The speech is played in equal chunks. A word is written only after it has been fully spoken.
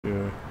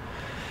Sure.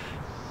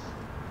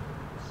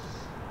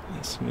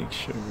 Let's make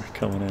sure we're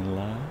coming in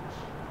live.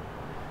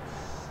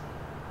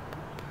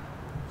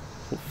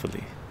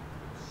 Hopefully,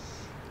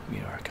 we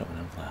are coming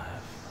in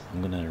live.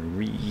 I'm gonna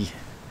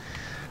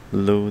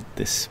reload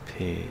this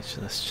page.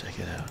 Let's check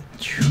it out.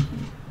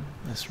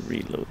 Let's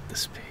reload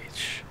this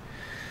page,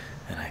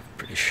 and I'm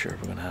pretty sure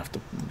we're gonna have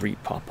to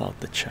re-pop out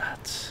the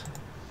chats.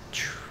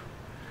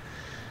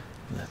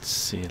 Let's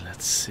see,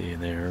 let's see.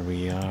 There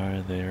we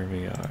are, there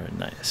we are.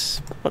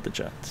 Nice. Pop out the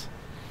chats.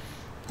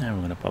 And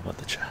we're gonna pop out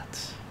the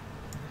chats.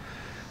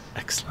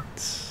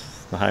 Excellent.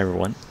 Hi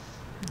everyone.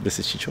 This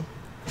is Chycho.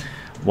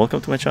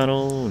 Welcome to my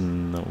channel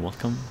and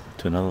welcome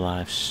to another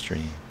live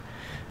stream.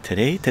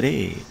 Today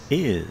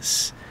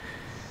is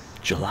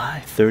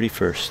July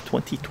 31st,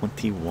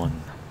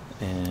 2021,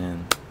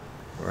 and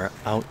we're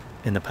out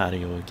in the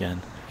patio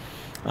again.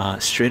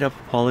 Straight up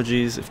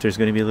apologies if there's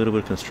going to be a little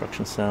bit of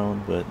construction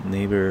sound, but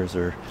neighbors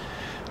are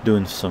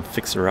doing some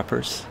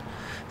fixer-uppers,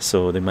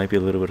 so there might be a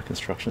little bit of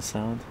construction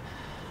sound,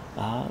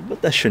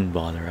 but that shouldn't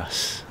bother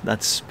us.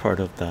 That's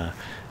part of the,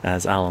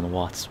 as Alan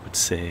Watts would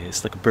say,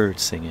 it's like a bird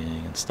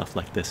singing and stuff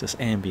like this. It's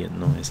ambient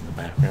noise in the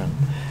background.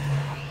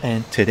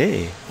 And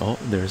today, oh,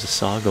 there's a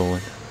saw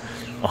going.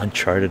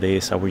 Uncharted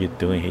Ace, how are you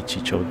doing? Hey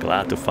Chycho,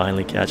 glad to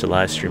finally catch a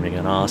live stream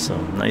again.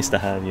 Awesome, nice to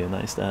have you,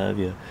 nice to have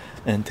you.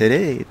 And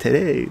today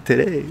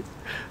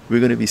we're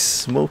gonna be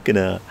smoking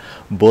a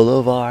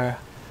Bolivar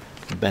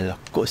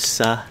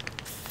Belacosa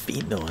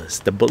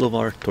Finos, the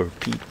Bolivar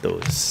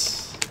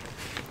Torpedos.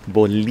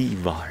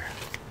 Bolivar,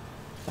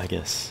 I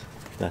guess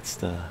that's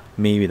the,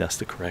 maybe that's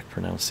the correct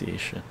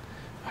pronunciation.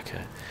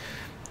 Okay,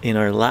 in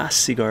our last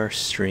cigar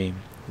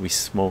stream we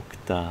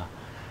smoked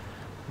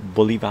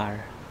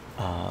Bolivar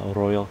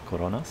Royal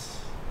Coronas.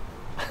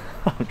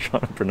 I'm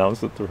trying to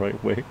pronounce it the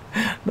right way.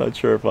 Not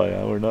sure if I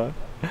am or not.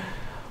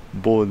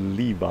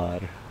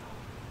 Bolivar,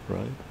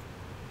 right?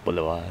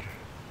 Bolivar.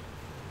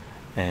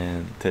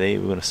 And today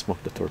we're gonna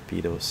smoke the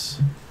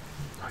torpedoes.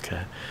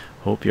 Okay.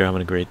 Hope you're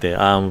having a great day.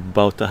 I'm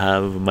about to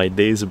have, my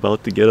day's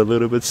about to get a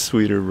little bit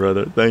sweeter,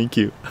 brother. Thank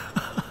you.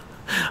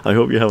 I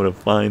hope you're having a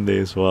fine day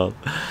as well.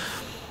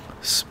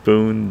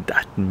 Spoon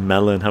that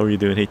melon, how are you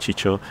doing? Hey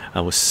Chycho,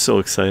 I was so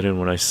excited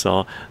when I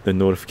saw the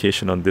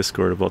notification on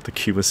Discord about the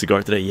Cuban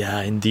cigar today.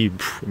 Yeah,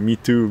 indeed. Me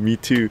too, me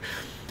too.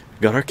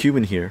 Got our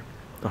Cuban here.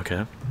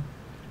 Okay,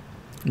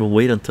 we'll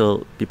wait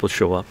until people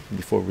show up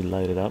before we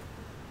light it up.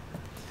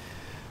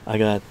 I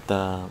got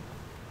a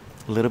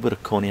little bit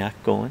of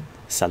cognac going.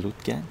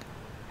 Salute, gang.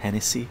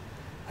 Hennessy.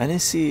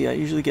 Hennessy, I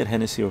usually get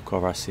Hennessy or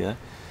Courvoisier.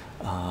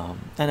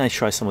 And I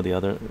try some of the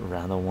other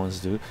random ones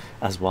do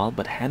as well,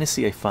 but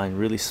Hennessy I find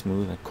really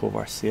smooth, and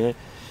Courvoisier,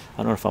 I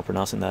don't know if I'm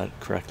pronouncing that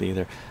correctly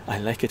either. I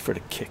like it for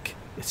the kick,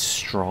 it's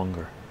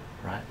stronger,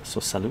 right? So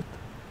salute.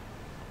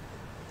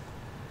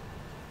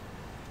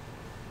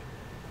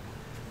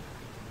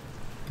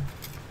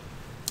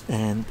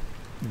 And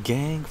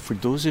gang, for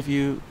those of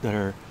you that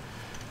are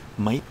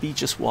might be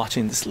just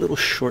watching this little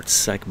short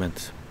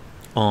segment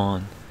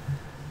on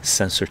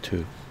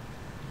CensorTube,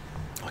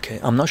 okay,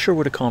 I'm not sure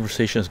where the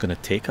conversation is going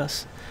to take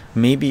us.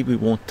 Maybe we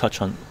won't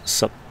touch on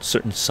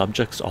certain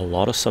subjects, a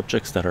lot of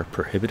subjects that are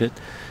prohibited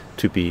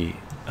to be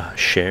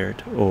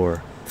shared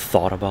or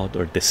thought about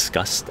or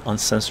discussed on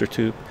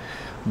CensorTube.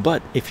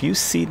 But if you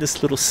see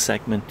this little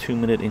segment,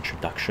 2-minute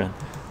introduction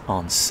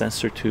on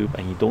CensorTube,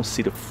 and you don't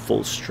see the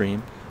full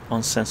stream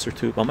on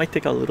CensorTube, I might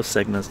take out little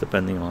segments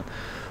depending on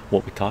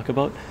what we talk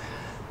about,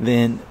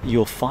 then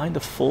you'll find the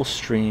full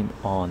stream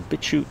on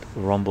BitChute,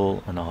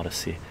 Rumble, and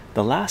Odyssey.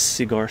 The last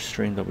cigar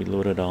stream that we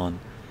loaded on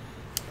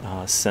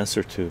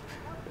CensorTube,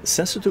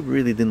 CensorTube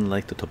really didn't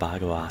like the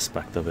tobacco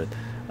aspect of it.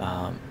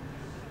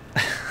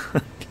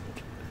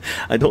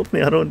 I don't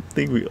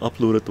think we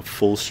uploaded the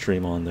full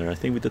stream on there. I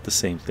think we did the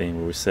same thing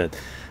where we said,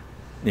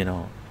 you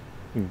know,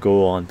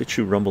 go on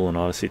BitChute, Rumble, and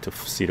Odyssey to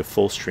see the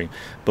full stream.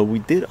 But we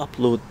did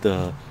upload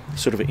the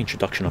sort of an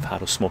introduction of how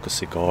to smoke a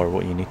cigar,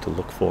 what you need to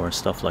look for, and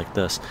stuff like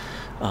this.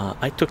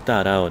 I took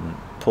that out and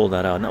pulled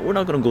that out. Now we're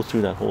not going to go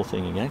through that whole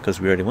thing again because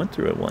we already went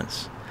through it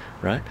once,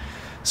 right?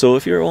 So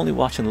if you're only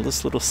watching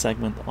this little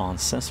segment on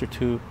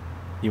CensorTube,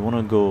 you want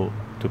to go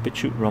to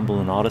BitChute, Rumble,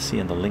 and Odyssey,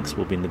 and the links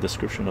will be in the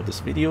description of this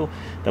video.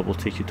 That will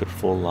take you to the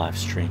full live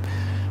stream.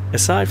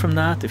 Aside from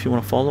that, if you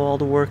want to follow all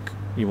the work,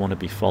 you want to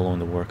be following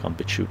the work on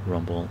BitChute,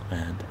 Rumble,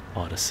 and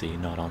Odyssey,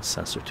 not on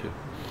CensorTube.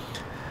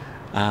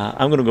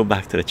 I'm going to go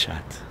back to the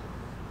chat.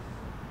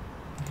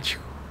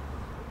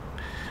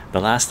 The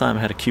last time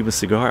I had a Cuban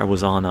cigar, I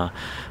was on a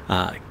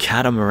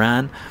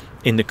catamaran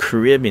in the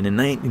Caribbean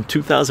in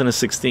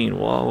 2016.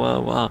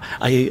 Wow.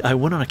 I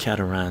went on a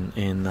catamaran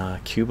in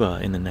Cuba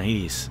in the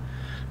 90s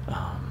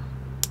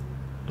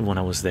when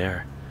I was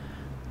there,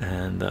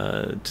 and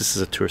just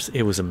as a tourist,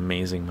 it was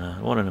amazing,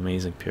 man. What an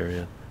amazing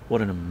period. What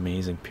an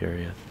amazing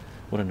period.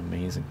 What an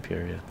amazing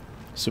period.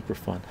 Super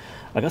fun.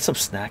 I got some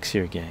snacks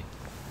here, gang.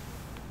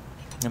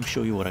 Let me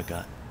show you what I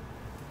got.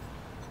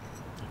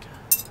 Okay,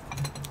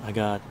 I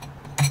got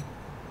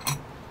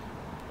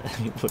let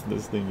me put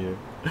this thing here.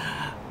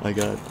 I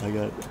got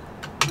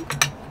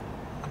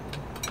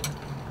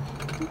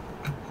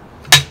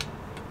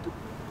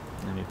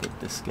put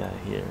this guy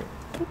here.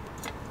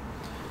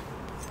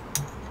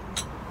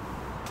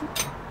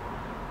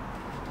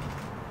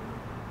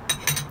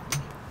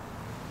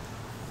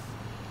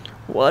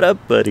 What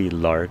up, buddy?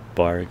 Lark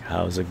Bark,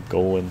 how's it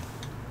going?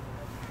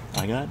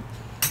 I got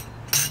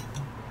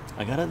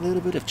a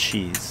little bit of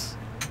cheese,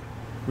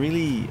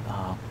 really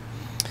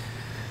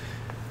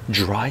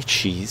dry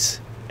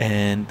cheese,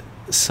 and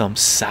some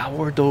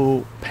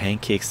sourdough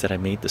pancakes that I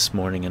made this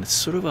morning, and it's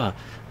sort of a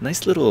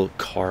nice little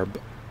carb,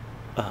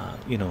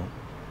 you know,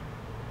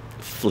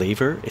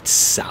 flavor. It's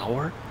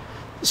sour,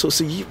 so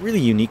it's a really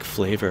unique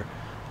flavor,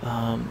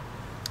 and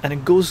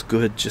it goes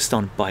good just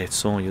on by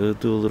its own. You'll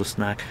do a little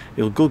snack.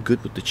 It'll go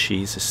good with the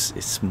cheese.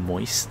 It's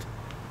moist.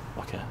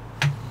 Okay.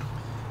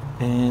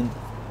 And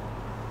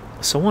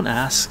someone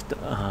asked,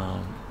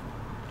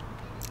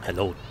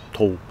 hello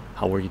To,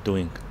 how are you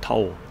doing?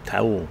 To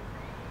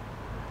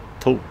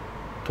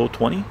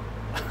 20.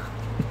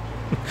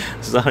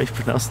 Is that how you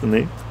pronounce the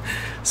name?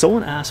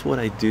 Someone asked what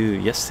I do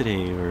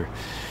yesterday, or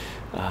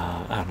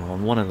I don't know,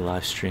 on one of the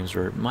live streams,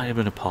 or it might have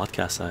been a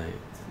podcast.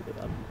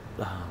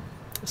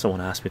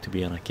 Someone asked me to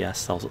be on a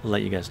guest. I'll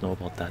let you guys know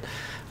about that.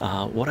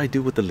 What I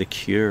do with the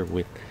liqueur,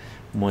 with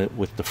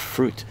the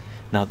fruit.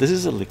 Now this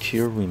is a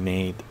liqueur we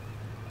made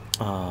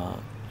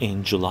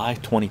in July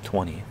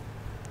 2020,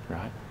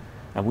 right?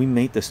 And we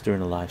made this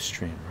during a live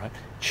stream, right?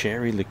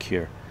 Cherry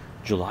liqueur,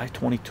 July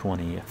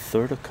 2020, a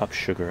third of cup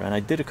sugar, and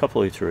I did a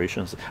couple of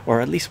iterations, or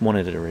at least one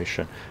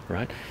iteration,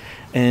 right?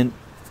 And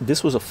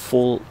this was a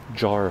full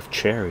jar of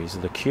cherries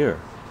liqueur,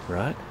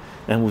 right?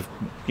 And we've,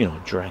 you know,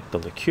 drank the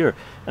liqueur,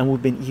 and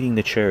we've been eating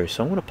the cherries.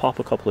 So I'm going to pop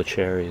a couple of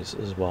cherries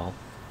as well,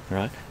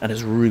 right? And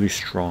it's really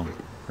strong,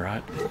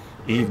 right?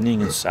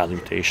 Evening and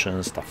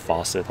salutations, the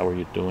faucet, how are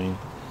you doing?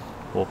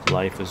 Hope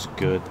life is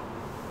good,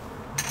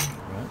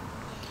 right?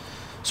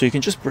 So you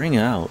can just bring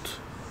out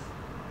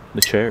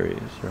the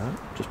cherries, right?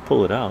 Just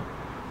pull it out,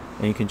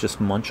 and you can just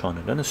munch on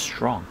it, and it's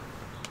strong,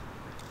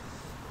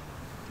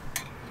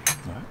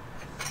 right?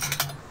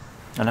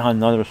 And I have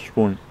another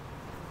spoon,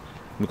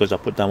 because I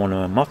put that one in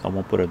my mouth. I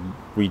won't put a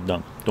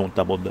redone. Don't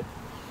double dip,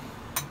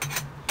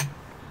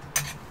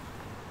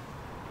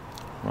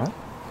 right?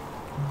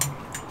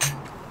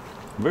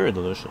 Very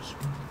delicious.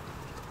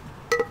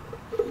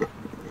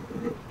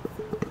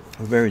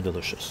 Very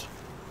delicious.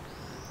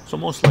 So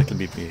most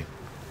likely be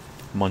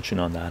munching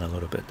on that a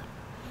little bit.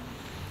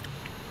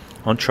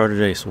 Uncharted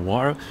Days.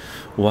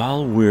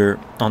 While we're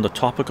on the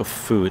topic of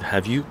food,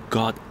 have you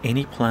got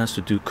any plans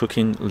to do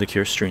cooking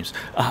liqueur streams?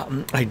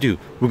 I do.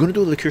 We're going to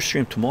do a liqueur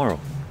stream tomorrow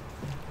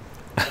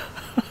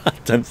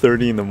at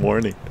 10:30 in the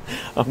morning.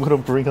 I'm going to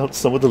bring out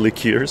some of the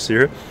liqueurs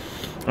here,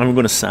 and we're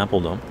going to sample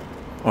them.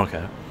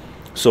 Okay,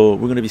 so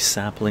we're going to be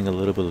sampling a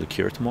little bit of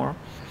liqueur tomorrow,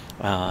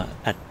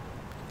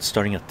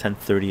 starting at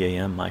 10:30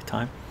 a.m. my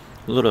time.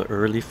 A little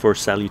early for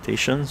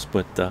salutations,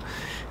 but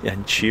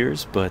and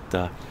cheers, but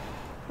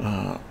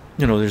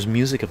you know, there's a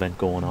music event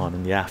going on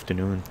in the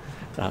afternoon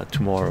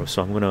tomorrow,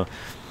 so I'm gonna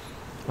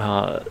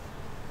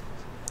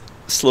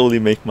slowly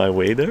make my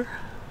way there,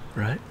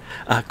 right?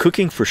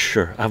 Cooking for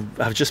sure.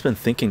 I've just been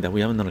thinking that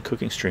we haven't done a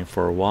cooking stream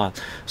for a while,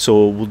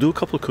 so we'll do a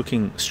couple of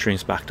cooking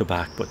streams back to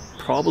back, but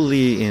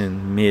probably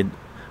in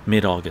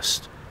mid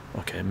August.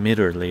 Okay, mid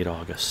or late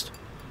August.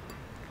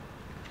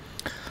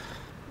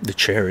 The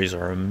cherries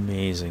are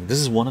amazing. This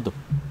is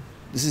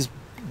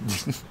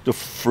the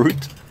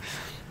fruit.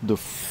 The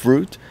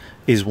fruit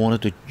is one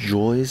of the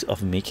joys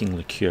of making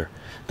liqueur.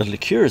 The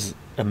liqueur is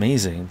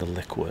amazing, the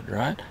liquid,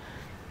 right?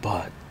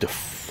 But the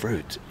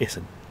fruit is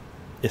a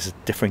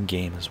different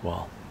game as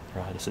well,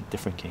 right? It's a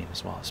different game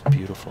as well. It's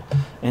beautiful.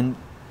 And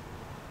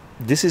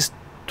this is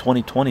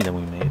 2020 that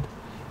we made,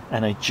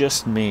 and I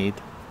just made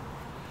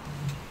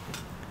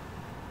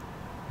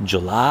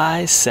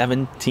July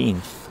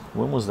 17th.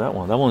 When was that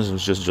one? That one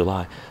was just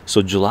July.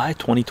 So July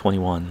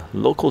 2021.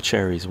 Local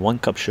cherries, 1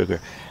 cup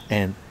sugar,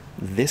 and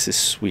this is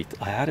sweet.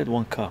 I added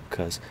 1 cup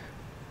because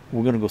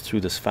we're gonna go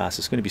through this fast.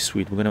 It's gonna be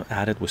sweet. We're gonna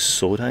add it with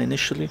soda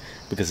initially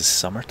because it's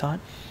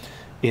summertime.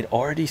 It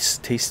already is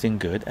tasting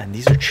good, and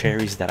these are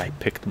cherries that I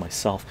picked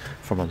myself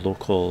from a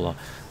local.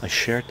 I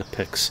shared the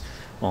pics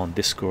on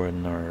Discord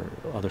and our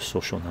other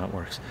social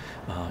networks.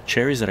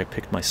 Cherries that I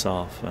picked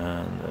myself,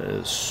 and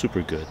it's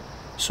super good.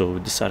 So we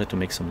decided to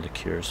make some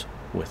liqueurs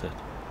with it.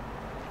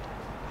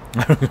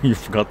 You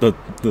forgot the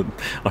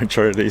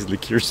Uncharted Days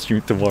liqueur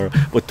stream tomorrow,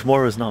 but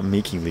tomorrow is not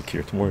making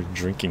liqueur. Tomorrow is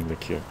drinking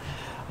liqueur.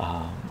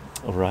 All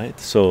right,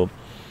 so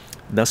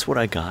that's what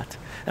I got.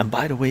 And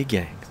by the way,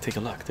 gang, take a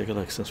look.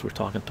 Since we're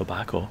talking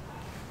tobacco,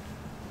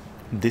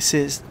 this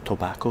is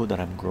tobacco that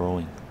I'm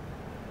growing.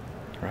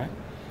 Right,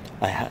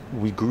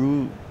 we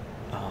grew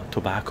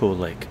tobacco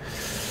like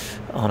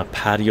on a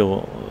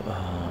patio.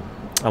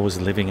 I was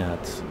living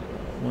at,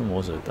 when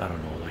was it? I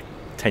don't know, like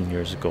 10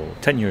 years ago,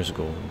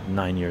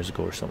 9 years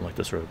ago, or something like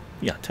this, or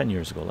yeah, 10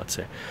 years ago, let's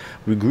say.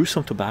 We grew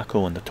some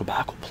tobacco, and the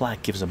tobacco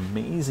plant gives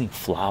amazing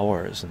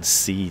flowers and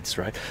seeds,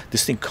 right?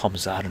 This thing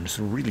comes out and it's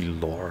really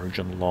large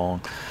and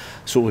long.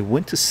 So we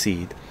went to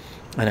seed,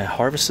 and I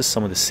harvested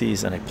some of the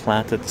seeds, and I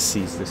planted the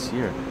seeds this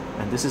year.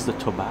 And this is the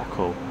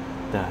tobacco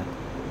that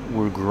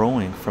we're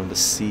growing from the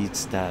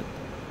seeds that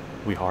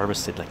we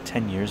harvested like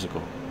 10 years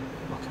ago.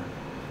 Okay,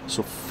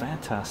 so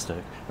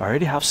fantastic. I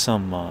already have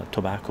some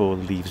tobacco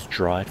leaves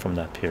dried from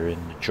that period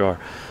in the jar,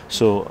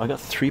 so I got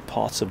 3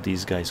 pots of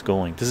these guys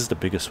going. This is the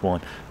biggest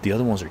one. The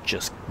other ones are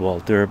just, well,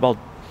 they're about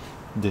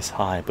this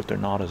high, but they're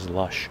not as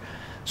lush.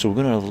 So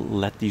we're gonna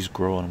let these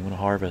grow, and I'm gonna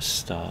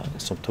harvest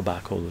some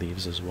tobacco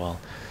leaves as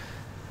well.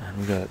 And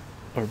we got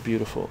our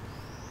beautiful,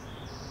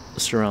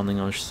 surrounding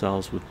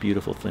ourselves with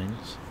beautiful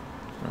things,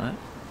 right?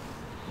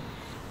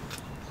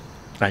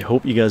 I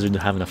hope you guys are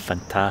having a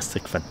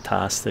fantastic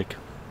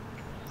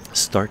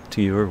start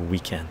to your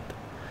weekend.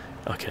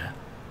 Okay,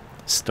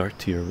 start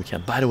to your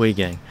weekend. By the way,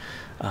 gang,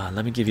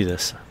 let me give you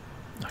this.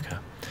 Okay,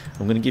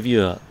 I'm gonna give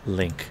you a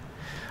link.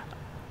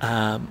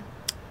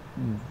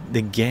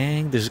 The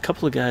gang, there's a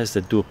couple of guys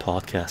that do a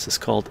podcast. It's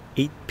called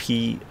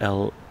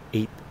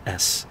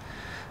 8PL8S.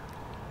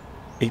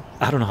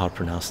 I don't know how to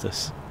pronounce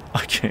this.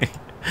 Okay,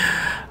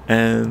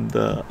 and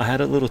I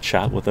had a little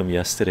chat with them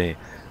yesterday.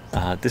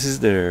 This is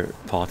their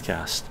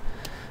podcast,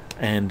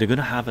 and they're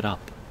gonna have it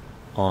up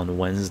on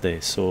Wednesday.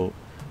 So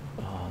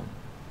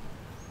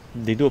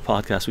they do a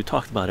podcast. We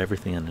talked about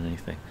everything and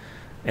anything,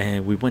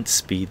 and we went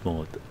speed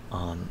mode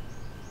on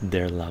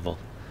their level.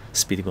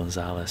 Speedy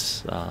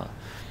Gonzalez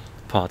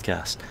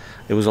podcast.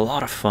 It was a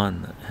lot of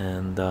fun,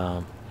 and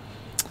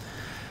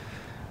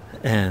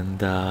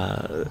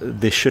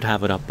they should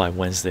have it up by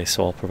Wednesday,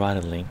 so I'll provide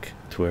a link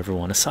to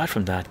everyone. Aside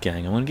from that,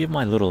 gang, I'm gonna give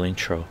my little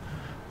intro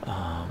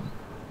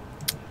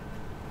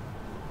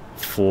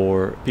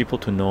for people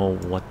to know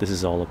what this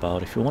is all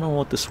about. If you want to know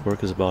what this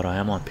work is about, I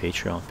am on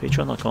Patreon,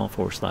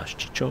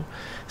 patreon.com/chycho,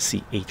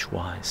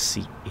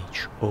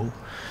 CHYCHO.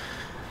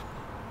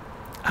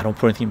 I don't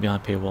put anything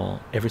behind paywall.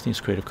 Everything's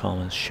Creative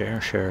Commons.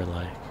 Share,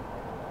 like.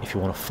 If you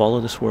want to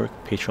follow this work,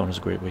 Patreon is a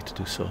great way to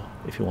do so.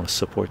 If you want to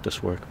support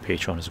this work,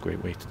 Patreon is a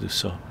great way to do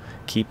so.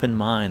 Keep in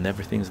mind,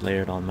 everything's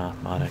layered on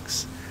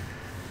mathematics.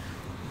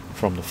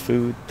 From the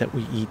food that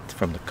we eat,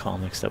 from the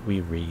comics that we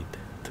read,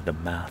 to the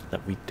math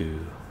that we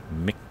do.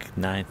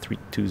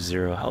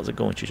 Mick9320, how's it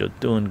going, Chycho?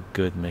 Doing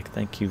good, Mick.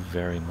 Thank you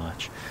very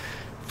much.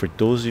 For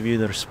those of you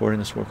that are supporting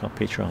this work on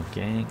Patreon,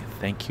 gang,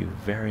 thank you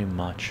very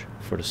much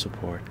for the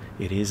support.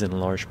 It is in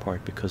large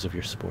part because of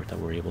your support that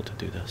we're able to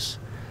do this.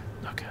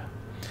 Okay.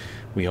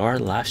 We are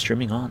live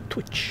streaming on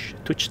Twitch,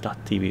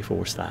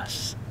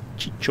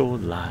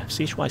 twitch.tv/chycho live,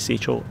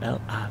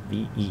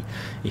 CHYCHOLIVE.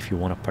 If you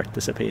want to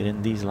participate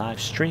in these live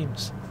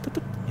streams,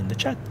 in the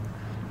chat,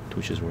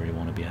 Twitch is where you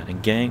want to be at.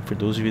 And gang, for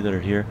those of you that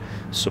are here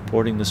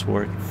supporting this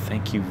work,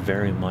 thank you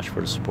very much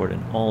for the support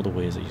in all the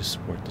ways that you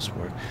support this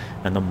work.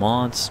 And the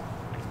mods,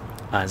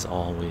 as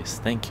always,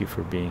 thank you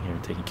for being here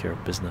and taking care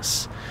of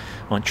business.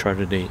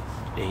 Uncharted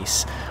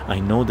Ace, I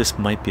know this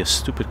might be a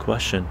stupid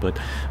question, but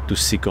do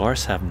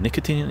cigars have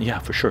nicotine? Yeah,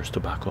 for sure. It's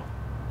tobacco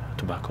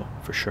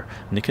for sure,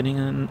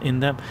 nicotine in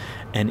them.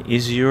 And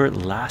is your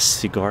last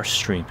cigar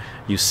stream,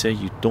 you say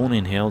you don't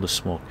inhale the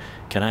smoke?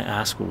 Can I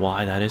ask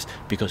why that is?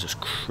 Because it's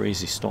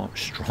crazy strong.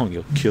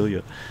 It'll kill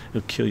you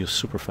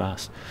super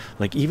fast.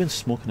 Like, even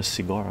smoking a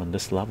cigar on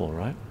this level,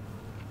 right,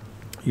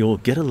 you'll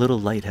get a little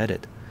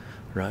lightheaded,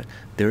 right?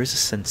 There is a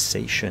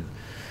sensation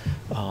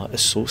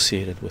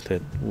associated with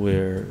it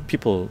where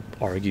people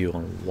argue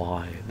on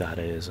why that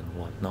is and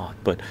whatnot,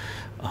 but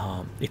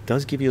it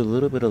does give you a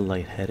little bit of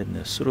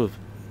lightheadedness, sort of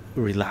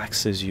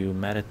relaxes you.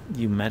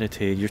 You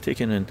meditate, you're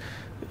taking in,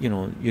 you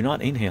know, you're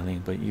not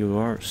inhaling, but you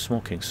are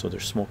smoking, so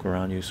there's smoke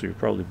around you, so you're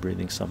probably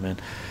breathing some in,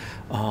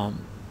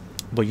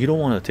 but you don't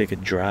want to take a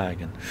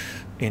drag and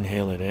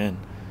inhale it in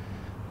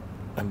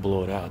and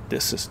blow it out.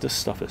 This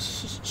stuff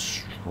is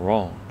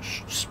strong,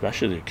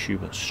 especially the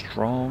Cuban.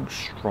 Strong,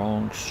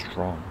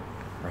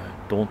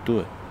 right? Don't do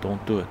it.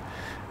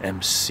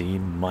 MC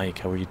Mike,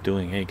 how are you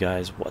doing? Hey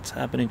guys, what's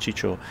happening?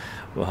 Chycho,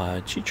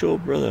 Chycho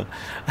brother,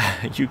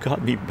 you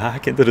got me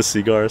back into the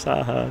cigars.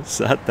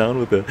 Sat down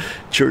with a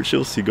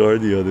Churchill cigar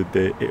the other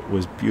day. It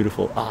was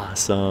beautiful.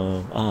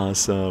 Awesome.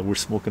 We're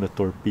smoking a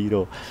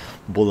Torpedo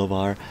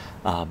Boulevard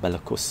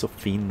Belacoso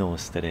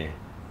Finos today.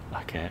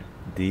 Okay,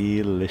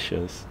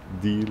 delicious.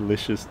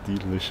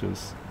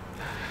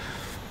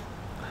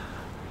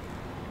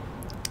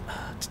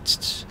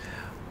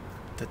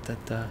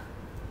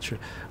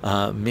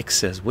 Mick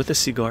says, with a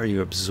cigar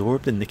you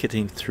absorb the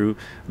nicotine through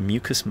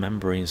mucous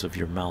membranes of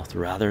your mouth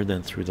rather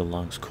than through the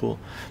lungs. Cool.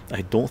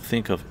 I don't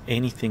think of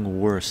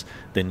anything worse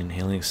than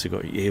inhaling a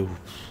cigar. Ew.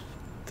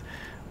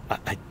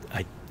 I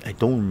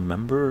don't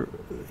remember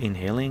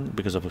inhaling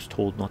because I was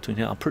told not to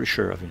inhale. I'm pretty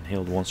sure I've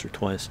inhaled once or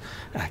twice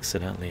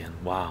accidentally,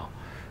 and wow.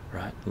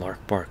 Right,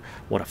 Lark Bark,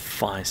 what a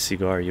fine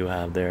cigar you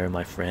have there,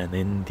 my friend.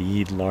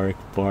 Indeed, Lark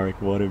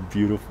Bark, what a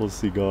beautiful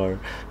cigar.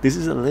 This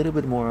is a little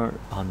bit more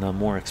on the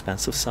more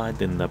expensive side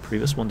than the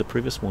previous one. The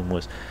previous one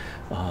was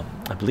I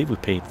believe we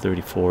paid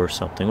 34 or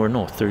something, or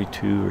no,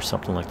 32 or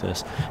something like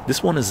this.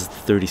 This one is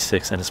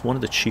 36, and it's one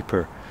of the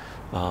cheaper,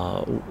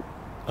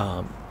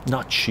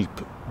 not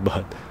cheap,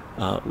 but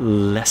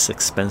less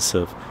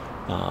expensive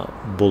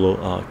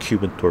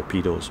Cuban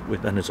torpedoes,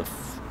 and it's a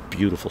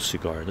beautiful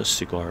cigar. This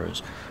cigar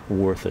is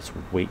worth its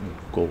weight in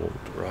gold,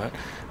 right?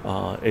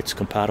 It's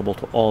compatible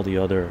to all the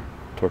other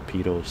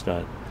torpedoes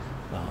that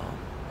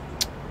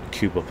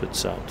Cuba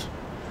puts out.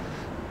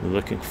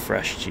 Looking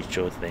fresh,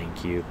 Chycho.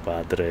 Thank you,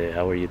 Padre.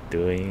 How are you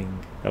doing?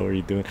 How are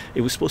you doing?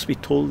 It was supposed to be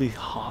totally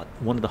hot,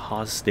 one of the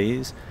hottest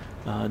days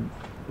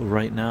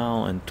right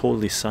now, and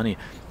totally sunny.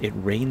 It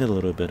rained a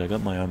little bit. I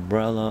got my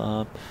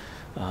umbrella up.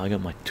 I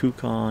got my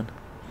toucan.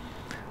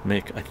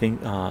 Mick, I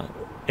think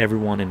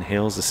everyone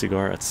inhales a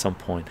cigar at some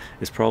point.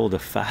 It's probably the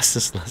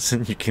fastest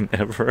lesson you can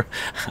ever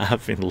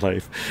have in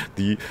life.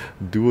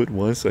 Do it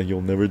once and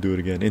you'll never do it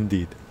again.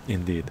 Indeed,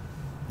 indeed.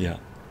 Yeah,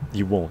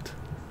 you won't.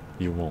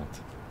 You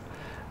won't.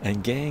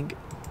 And gang,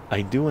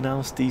 I do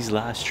announce these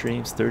live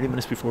streams 30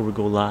 minutes before we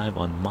go live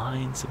on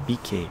Minds,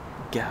 BK,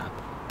 Gap,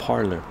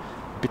 Parlor,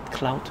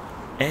 BitClout,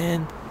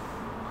 and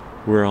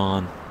we're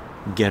on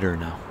Getter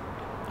now.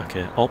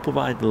 Okay, I'll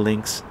provide the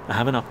links. I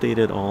haven't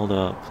updated all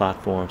the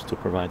platforms to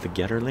provide the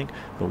Getter link,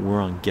 but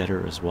we're on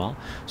Getter as well,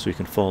 so you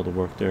can follow the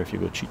work there. If you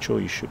go Chycho,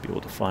 you should be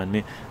able to find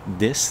me.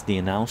 The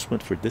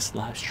announcement for this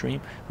live stream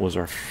was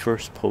our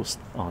first post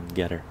on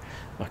Getter.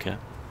 Okay,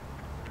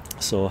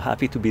 so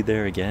happy to be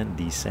there again,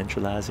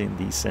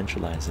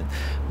 decentralizing.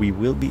 We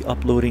will be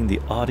uploading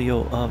the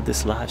audio of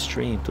this live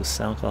stream to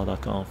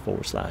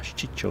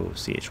soundcloud.com/chycho,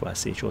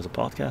 CHYCHO as a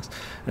podcast,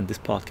 and this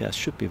podcast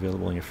should be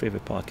available on your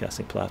favorite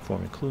podcasting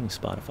platform, including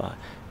Spotify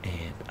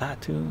and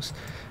iTunes.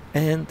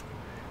 And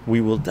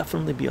we will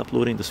definitely be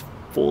uploading this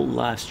full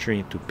live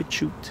stream to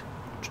BitChute,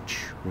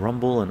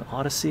 Rumble, and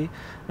Odyssey.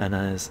 And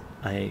as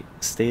I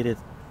stated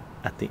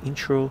at the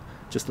intro,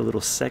 just a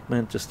little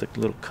segment, just a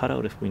little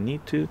cutout if we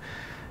need to.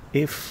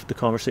 If the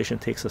conversation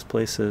takes us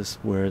places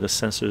where the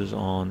censors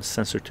on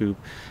CensorTube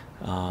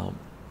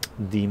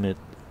deem it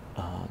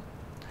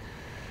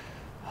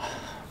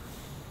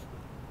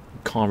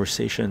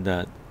conversation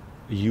that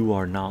you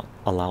are not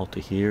allowed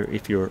to hear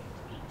if you're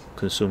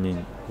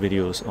consuming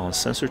videos on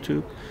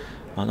CensorTube,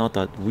 not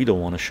that we don't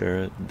want to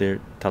share it,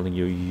 they're telling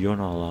you you're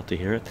not allowed to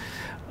hear it,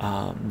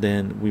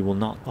 then we will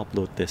not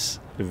upload this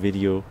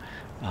video,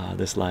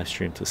 this live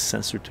stream, to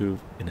CensorTube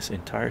in its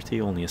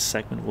entirety. Only a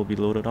segment will be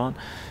loaded on,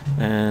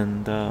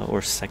 and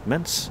or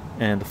segments,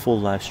 and the full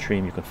live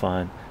stream you can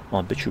find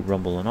on BitChute,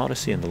 Rumble, and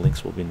Odyssey, and the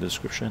links will be in the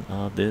description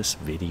of this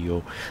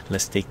video.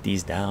 Let's take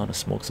these down and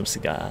smoke some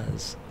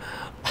cigars.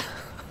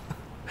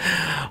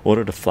 What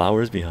are the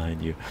flowers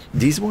behind you?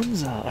 These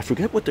ones, I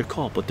forget what they're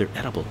called, but they're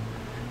edible.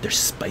 They're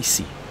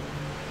spicy.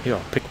 Here,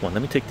 I'll pick one.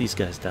 Let me take these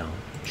guys down.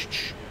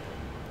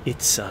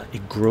 It's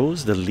it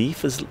grows, the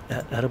leaf is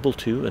edible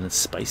too, and it's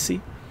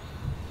spicy.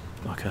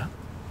 Okay.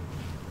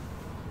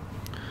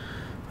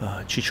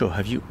 Chycho,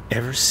 have you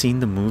ever seen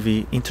the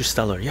movie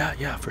Interstellar?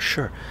 Yeah, for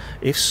sure.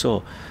 If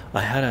so,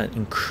 I had an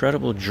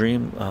incredible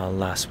dream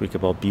last week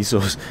about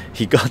Bezos.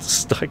 He got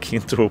sucked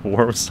into a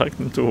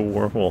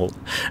wormhole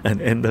and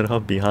ended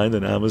up behind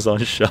an Amazon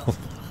shelf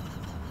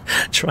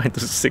trying to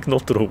signal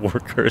to the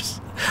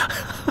workers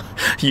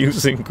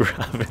using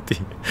gravity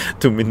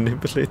to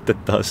manipulate the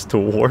dust to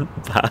warn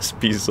past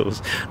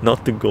Bezos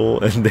not to go,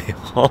 and they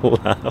all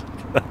laughed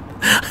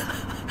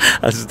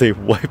as they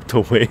wiped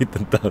away the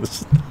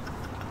dust.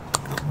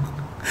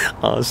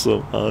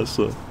 Awesome.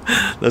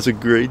 That's a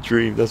great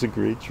dream.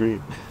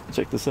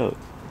 Check this out.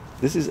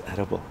 This is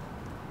edible.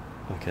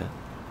 Okay,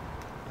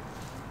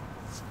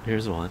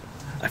 here's one.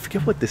 I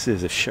forget what this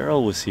is. If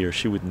Cheryl was here,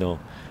 she would know.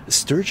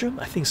 Sturgeon?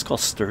 I think it's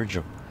called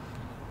sturgeon.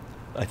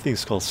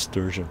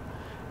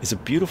 It's a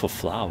beautiful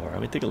flower. I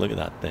mean, take a look at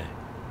that thing.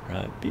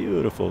 Right,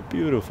 beautiful.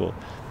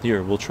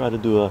 Here, we'll try to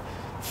do a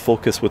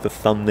focus with a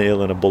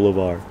thumbnail and a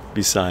boulevard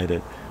beside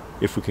it.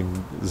 If we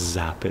can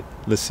zap it,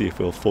 let's see if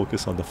we'll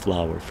focus on the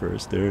flower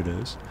first. There it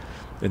is,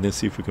 and then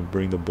see if we can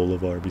bring the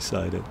boulevard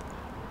beside it.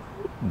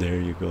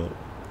 There you go.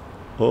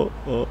 Oh,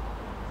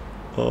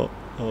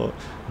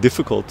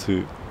 difficult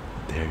to.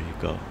 There you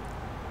go.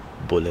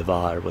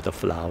 Boulevard with a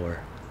flower.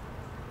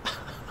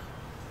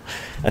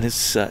 And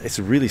it's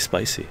really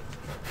spicy.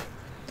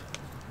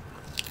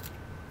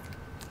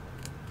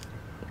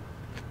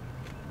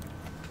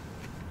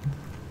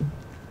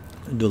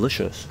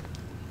 Delicious,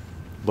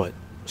 but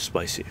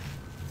spicy.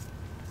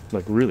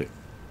 Like, really,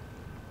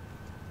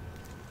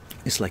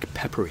 it's like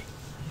peppery,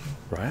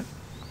 right?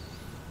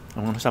 I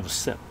want to have a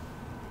sip.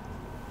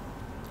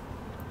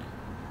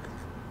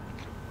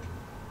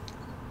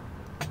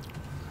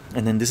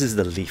 And then this is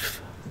the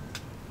leaf.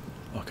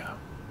 Okay,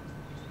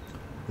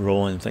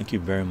 Rowan, thank you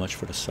very much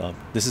for the sub.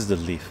 This is the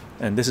leaf,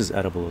 and this is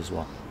edible as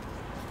well.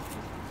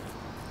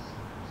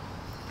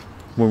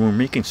 When we're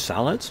making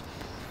salads,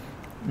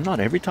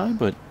 not every time,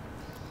 but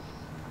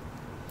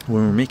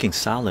when we're making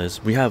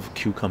salads, we have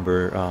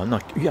cucumber.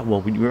 We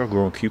are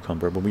growing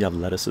cucumber, but we have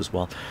lettuce as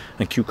well,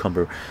 and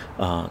cucumber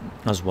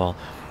as well.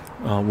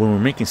 When we're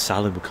making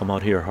salad, we come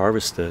out here,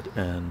 harvest it,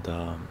 and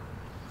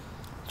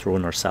throw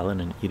in our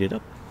salad and eat it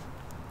up.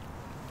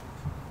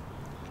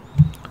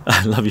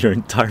 I love your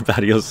entire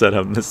patio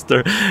setup,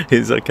 Mr.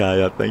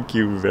 Izakaya. Thank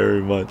you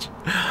very much.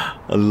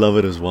 I love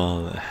it as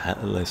well.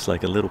 It's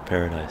like a little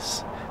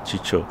paradise.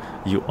 Chycho,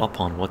 you up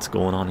on what's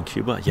going on in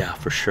Cuba? Yeah,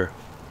 for sure,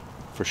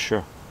 for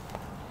sure.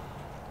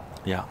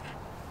 Yeah,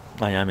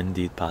 I am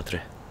indeed,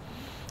 Padre.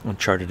 On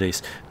charter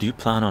days, do you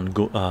plan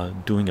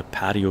on doing a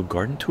patio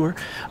garden tour?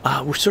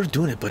 We're sort of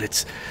doing it, but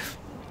it's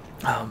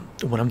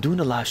when I'm doing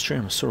the live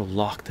stream, I'm sort of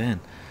locked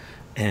in,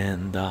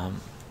 and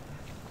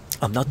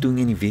I'm not doing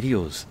any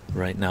videos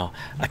right now.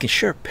 I can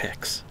share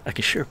pics. I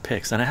can share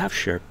pics, and I have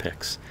shared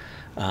pics.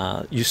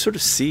 You sort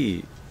of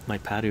see my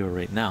patio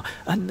right now.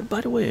 And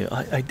by the way,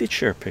 I did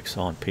share pics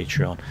on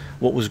Patreon.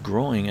 What was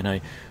growing,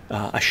 and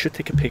I should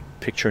take a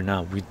picture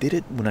now. We did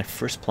it when I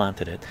first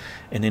planted it,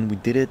 and then we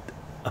did it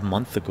a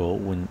month ago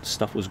when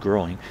stuff was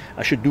growing.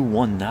 I should do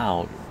one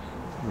now,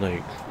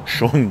 like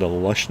showing the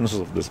lushness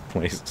of this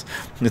place.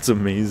 It's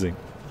amazing.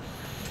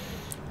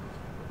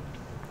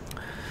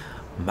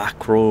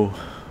 Macro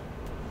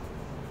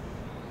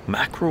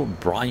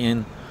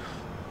Brian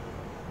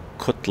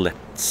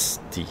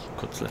Kotletsy.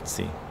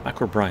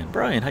 Macro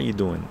Brian, how you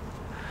doing?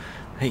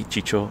 Hey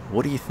Chycho,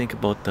 what do you think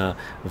about the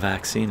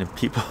vaccine and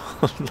people?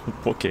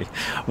 Okay,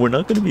 we're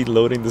not going to be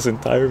loading this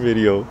entire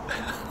video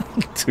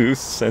to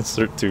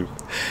CensorTube.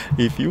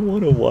 If you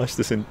want to watch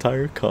this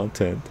entire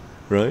content,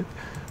 right,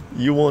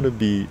 you want to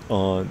be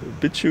on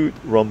BitChute,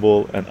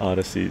 Rumble, and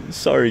Odyssey.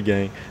 Sorry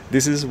gang,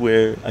 this is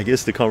where I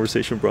guess the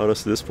conversation brought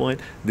us to this point.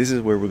 This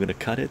is where we're going to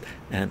cut it,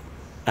 and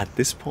at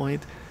this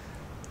point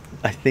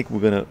I think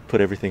we're going to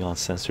put everything on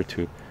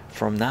CensorTube.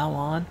 From now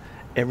on,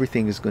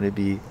 everything is going to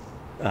be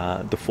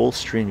the full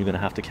stream you're going to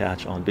have to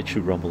catch on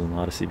BitChute, Rumble, and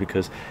Odyssey,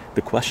 because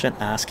the question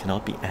asked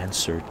cannot be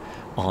answered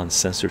on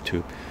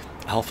CensorTube.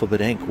 Alphabet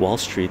Inc. Wall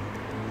Street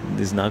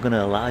is not going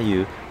to allow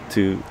you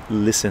to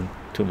listen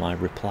to my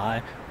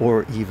reply,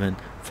 or even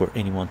for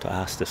anyone to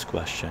ask this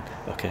question.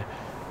 Okay,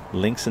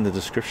 links in the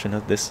description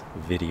of this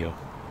video.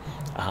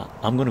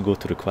 I'm going to go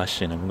to the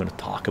question, and we're going to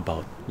talk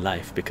about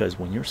life, because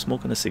when you're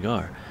smoking a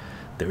cigar,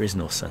 there is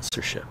no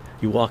censorship.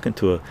 You walk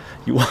into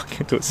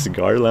a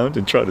cigar lounge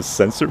and try to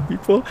censor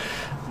people,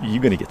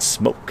 you're gonna get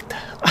smoked.